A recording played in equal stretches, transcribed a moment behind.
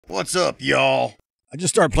What's up, y'all? I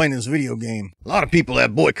just started playing this video game. A lot of people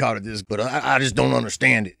have boycotted this, but I just don't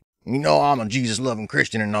understand it. You know, I'm a Jesus-loving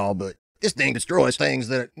Christian and all, but this thing destroys things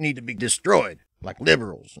that need to be destroyed, like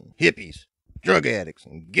liberals and hippies, drug addicts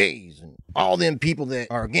and gays, and all them people that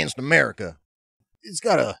are against America. It's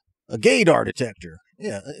got a gaydar detector.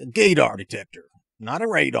 Yeah, a gaydar detector. Not a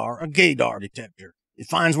radar, a gaydar detector. It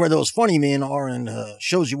finds where those funny men are and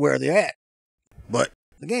shows you where they're at. But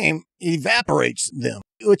the game evaporates them,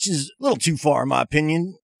 which is a little too far in my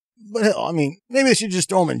opinion. But hell, I mean, maybe they should just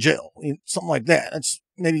throw them in jail. Something like that. That's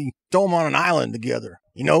maybe throw them on an island together,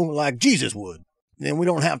 you know, like Jesus would. Then we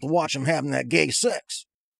don't have to watch them having that gay sex.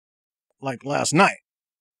 Like last night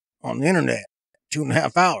on the internet,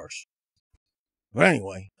 2.5 hours. But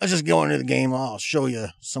anyway, let's just go into the game. I'll show you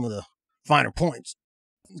some of the finer points.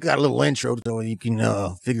 It's got a little intro so you can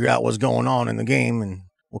figure out what's going on in the game and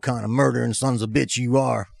what kind of murdering sons of bitch you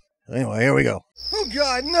are. Anyway, here we go. Oh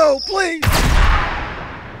God, no, please!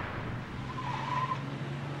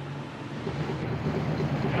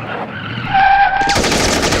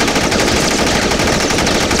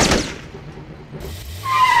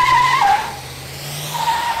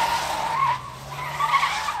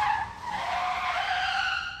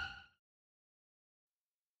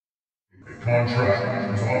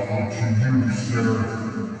 Contract is offered to you, sinner,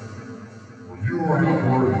 for you are not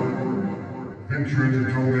worthy. Enter into the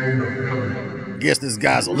domain of heaven. Guess this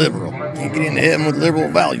guy's a liberal. Can't get into heaven with liberal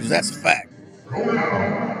values, that's a fact. Go now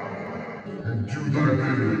and do thy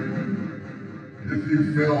bidding. If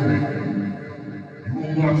you fail me, you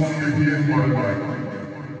will not see again my light.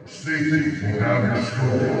 Satan will have your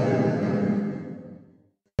skull.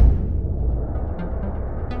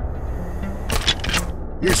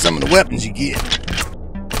 Here's some of the weapons you get.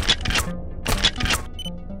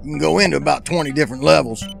 You can go into about 20 different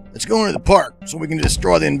levels. Let's go into the park so we can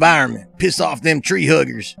destroy the environment. Piss off them tree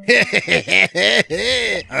huggers.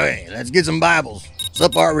 Alright, let's get some Bibles. Let's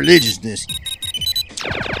up our religiousness.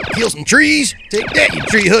 Kill some trees. Take that, you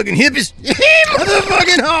tree hugging hippies.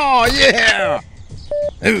 Motherfucking oh yeah!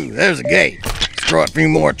 Ooh, there's a gate. Destroy a few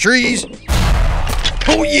more trees.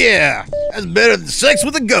 Oh yeah! That's better than sex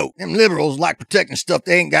with a goat. Them liberals like protecting stuff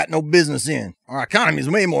they ain't got no business in. Our economy is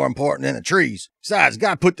way more important than the trees. Besides,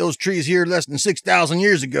 God put those trees here less than 6,000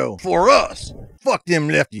 years ago. For us. Fuck them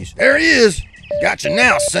lefties. There he is. Got you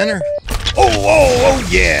now, sinner. Oh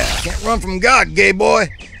yeah. Can't run from God, gay boy.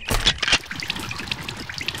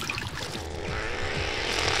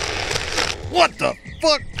 What the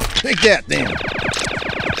fuck? Take that then.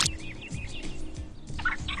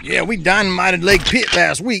 Yeah, we dynamited Lake Pitt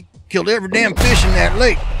last week. Killed every damn fish in that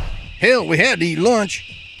lake. Hell, we had to eat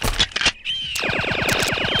lunch.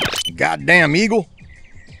 Goddamn eagle.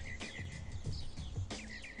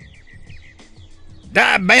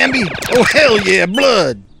 Die, Bambi. Oh, hell yeah,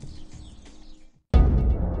 blood.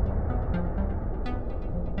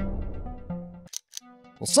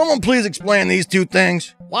 Will someone please explain these two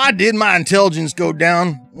things? Why did my intelligence go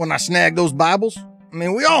down when I snagged those Bibles? I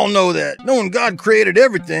mean, we all know that knowing God created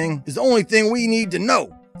everything is the only thing we need to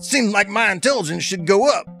know. It seems like my intelligence should go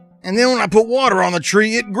up. And then when I put water on the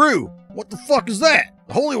tree, it grew. What the fuck is that?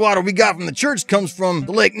 The holy water we got from the church comes from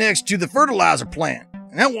the lake next to the fertilizer plant.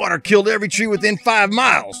 And that water killed every tree within 5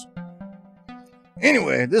 miles.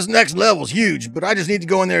 Anyway, this next level's huge, but I just need to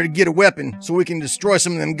go in there to get a weapon so we can destroy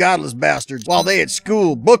some of them godless bastards while they at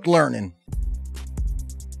school book learning.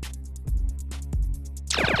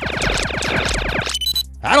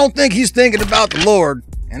 I don't think he's thinking about the Lord,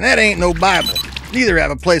 and that ain't no Bible. Neither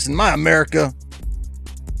have a place in my America.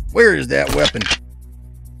 Where is that weapon?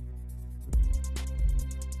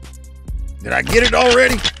 Did I get it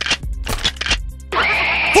already?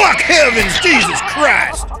 Fuck heavens, Jesus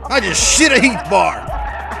Christ! I just shit a Heath bar.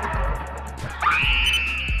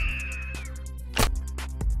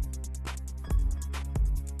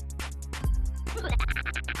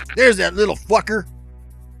 There's that little fucker.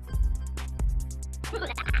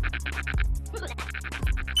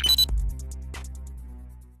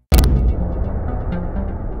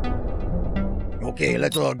 Okay,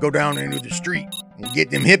 let's go down into the street and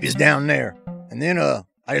get them hippies down there. And then,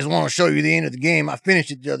 I just want to show you the end of the game. I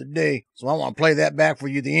finished it the other day, so I want to play that back for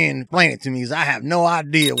you at the end. Explain it to me, because I have no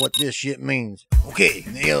idea what this shit means. Okay,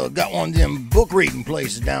 they got one of them book reading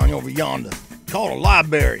places down over yonder. Called a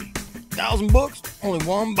library. 1,000 books, only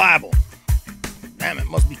one Bible. Damn, it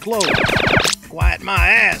must be closed. Quiet my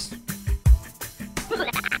ass.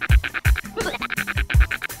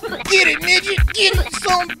 Get it, midget! Get it,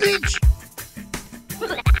 son of a bitch!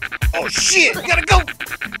 Oh shit, gotta go!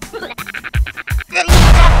 That little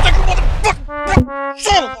motherfucker,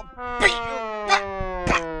 son of a bitch!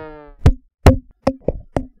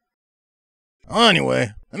 Well,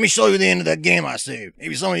 anyway, let me show you the end of that game I saved.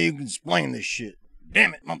 Maybe some of you can explain this shit.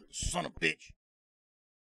 Damn it, mother son of a bitch.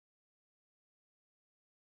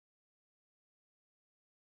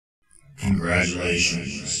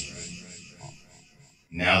 Congratulations.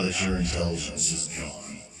 Now that your intelligence is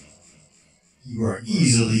gone, you are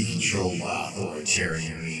easily controlled by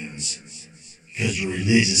authoritarian means, because your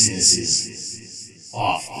religiousness is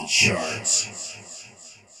off the charts.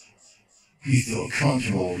 We feel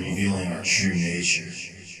comfortable revealing our true nature.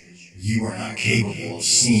 You are not capable of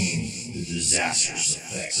seeing the disastrous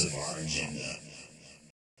effects of our agenda.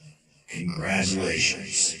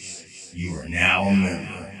 Congratulations. You are now a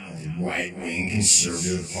member of the right-wing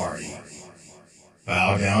conservative party.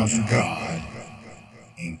 Bow down to God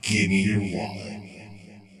and give me your wallet.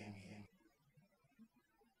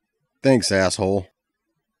 Thanks, asshole.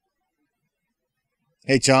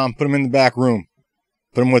 Hey, Tom, put him in the back room.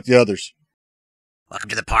 Put him with the others. Welcome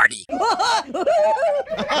to the party.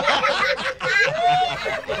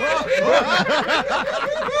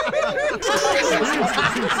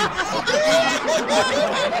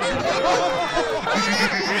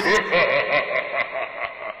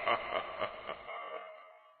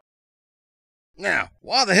 Now,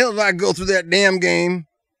 why the hell did I go through that damn game,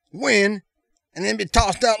 win, and then be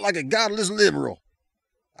tossed out like a godless liberal?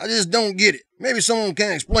 I just don't get it. Maybe someone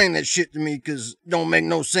can explain that shit to me, because it don't make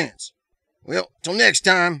no sense. Well, till next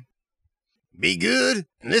time, be good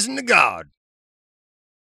and listen to God.